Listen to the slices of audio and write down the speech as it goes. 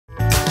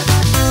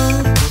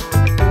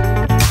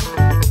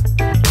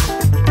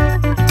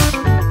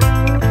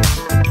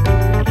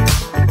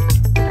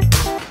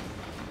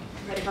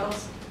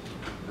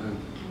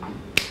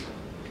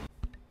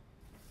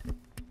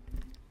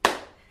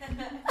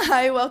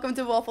Hi, welcome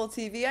to Waffle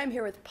TV. I'm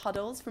here with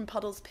Puddles from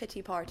Puddles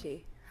Pity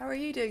Party. How are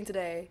you doing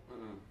today?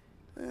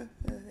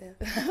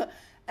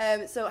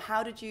 So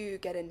how did you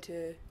get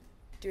into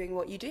doing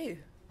what you do?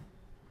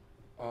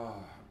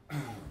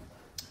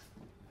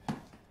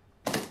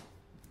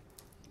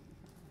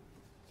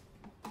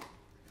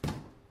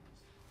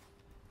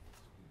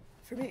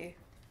 For me?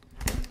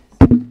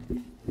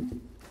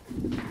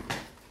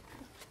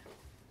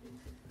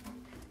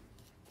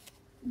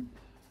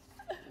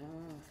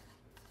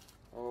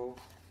 Oh.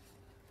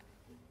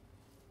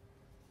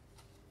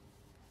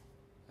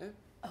 Eh?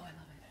 Oh, I love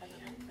it. I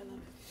love it. I love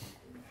it.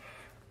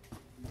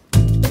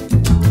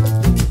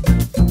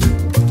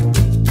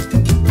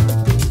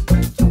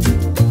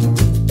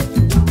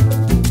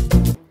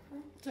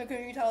 So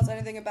can you tell us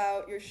anything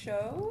about your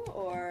show,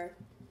 or?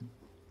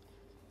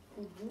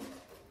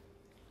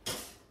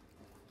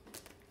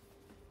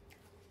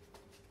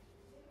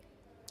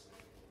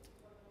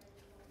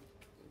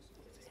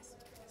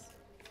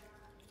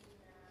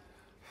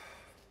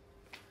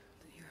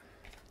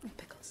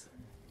 Pickles.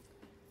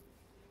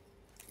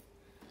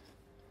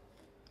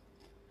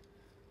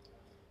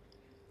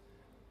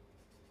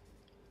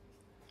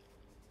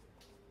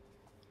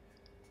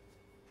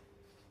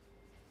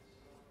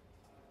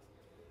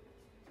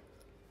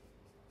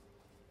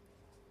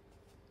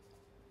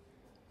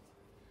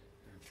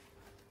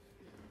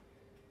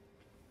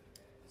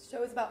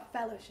 So it's about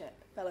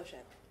fellowship.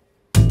 Fellowship.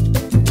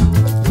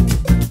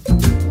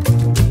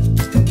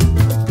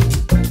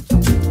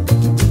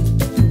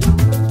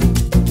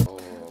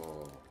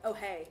 Oh,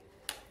 hey.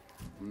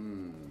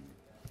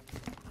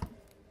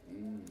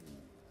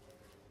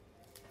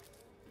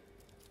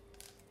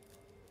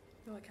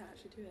 No, I can't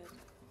actually do it.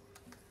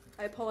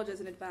 I apologize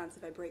in advance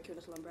if I break your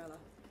little umbrella.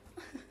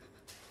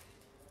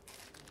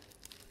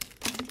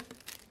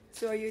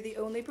 So are you the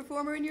only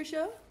performer in your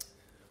show?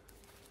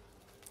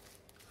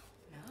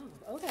 No,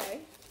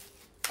 okay.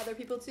 Other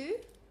people too?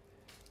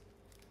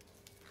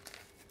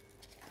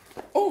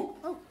 Oh!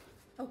 Oh,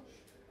 oh, oh.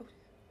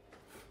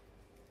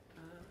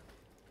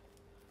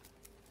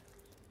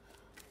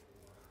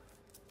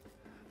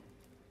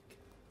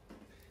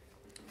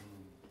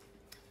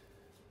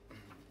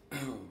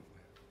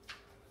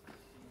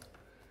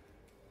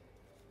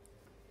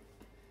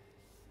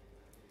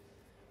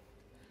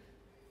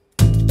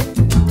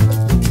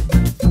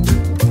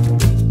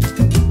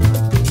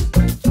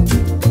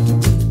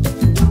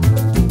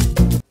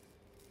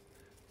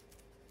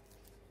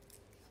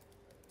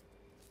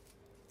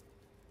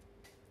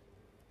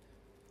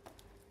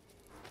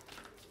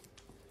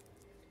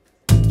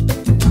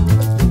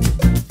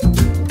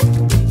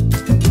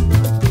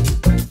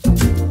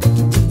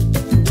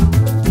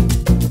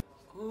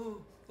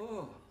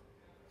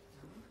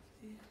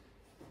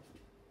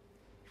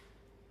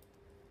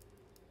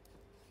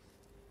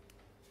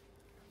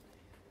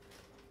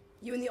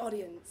 You in the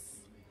audience.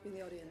 You in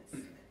the audience.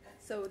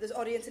 So there's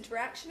audience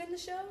interaction in the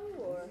show,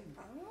 or?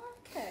 Oh,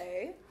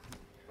 okay.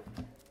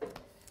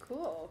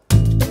 Cool.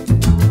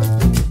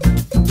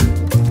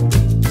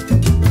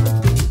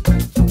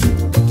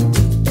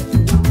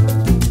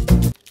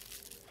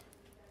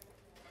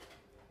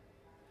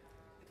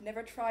 I've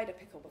never tried a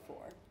pickle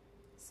before,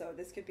 so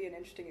this could be an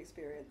interesting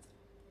experience.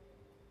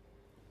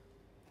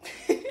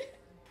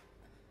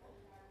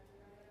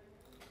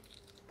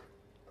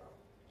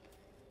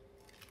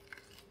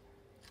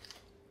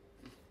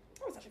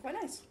 Quite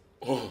nice.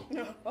 Oh.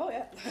 Oh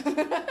yeah.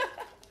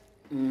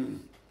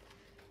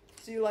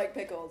 So you like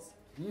pickles?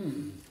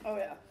 Oh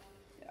yeah.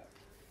 Yeah.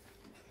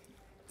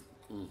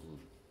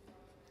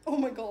 Oh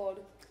my god.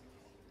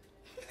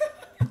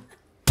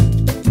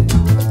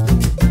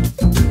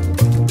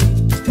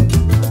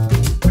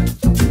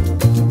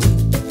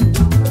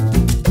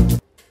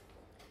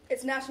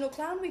 It's National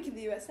Clown Week in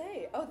the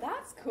USA. Oh,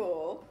 that's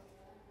cool.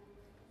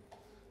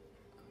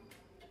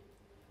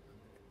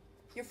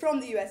 You're from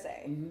the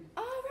USA?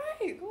 Oh,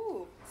 right,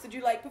 cool. So do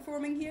you like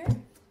performing here?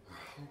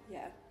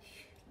 Yeah.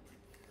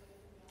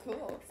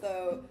 Cool.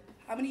 So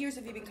how many years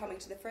have you been coming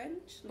to the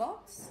Fringe?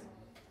 Lots?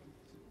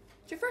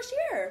 It's your first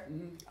year?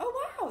 Oh,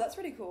 wow, that's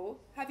really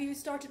cool. Have you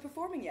started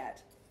performing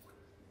yet?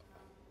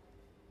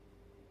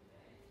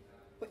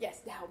 But yes,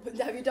 now. But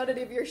have you done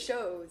any of your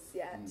shows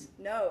yet?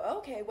 No?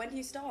 Okay, when do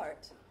you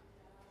start?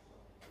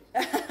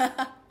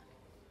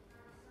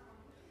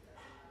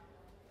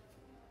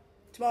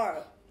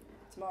 Tomorrow.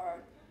 Tomorrow.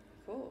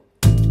 Cool.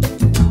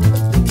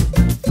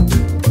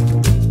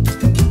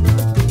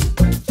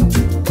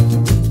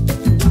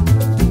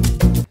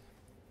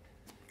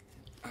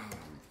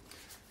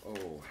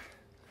 Oh.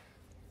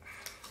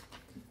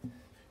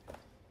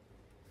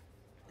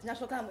 It's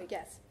National Clown Week,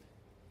 yes.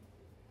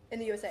 In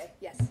the USA,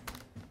 yes.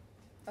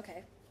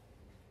 Okay.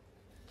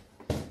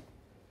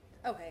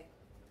 Okay.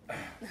 Oh,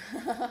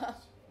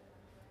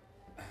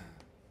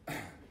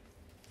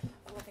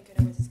 I think I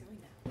know where this is going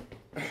now.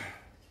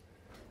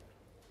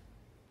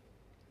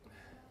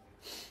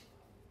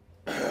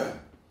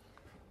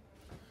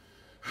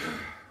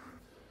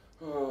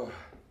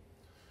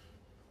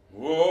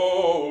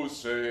 Oh,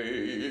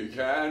 say,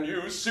 can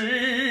you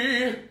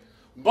see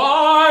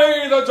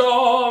by the the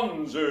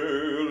dawn's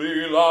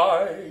early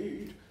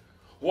light,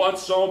 what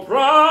so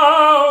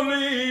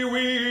proudly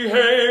we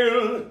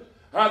hail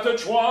at the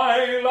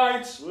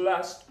twilight's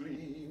last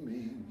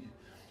gleaming,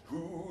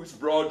 whose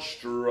broad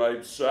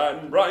stripes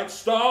and bright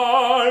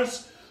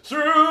stars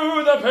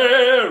through the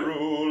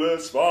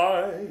perilous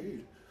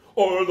fight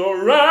o'er the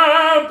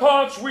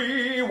ramparts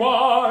we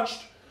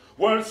watched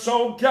were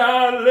so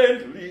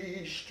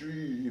gallantly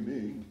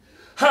streaming,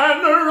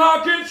 and the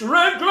rocket's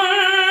red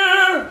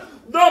glare,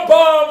 the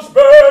bombs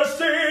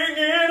bursting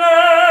in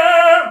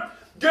air,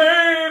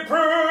 gave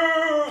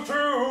proof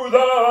through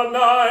the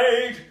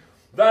night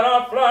that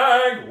our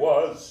flag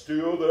was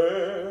still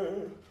there.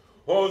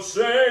 Oh,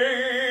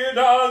 say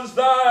does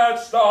that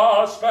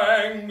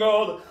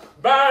star-spangled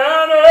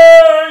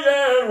banner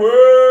yet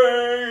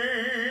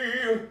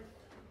wave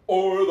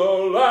o'er the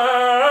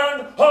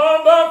land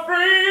of the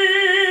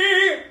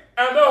free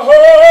and the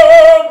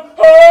home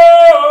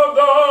of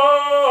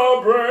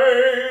the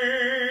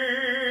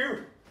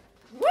brave.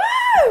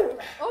 Woo!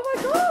 Oh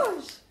my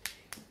gosh!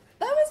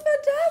 That was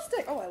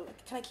fantastic! Oh,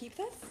 can I keep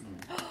this?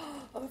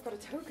 Oh, I've got a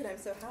token. I'm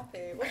so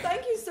happy. Well,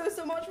 thank you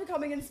so much for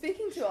coming and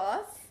speaking to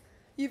us.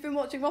 You've been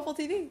watching Waffle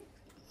TV.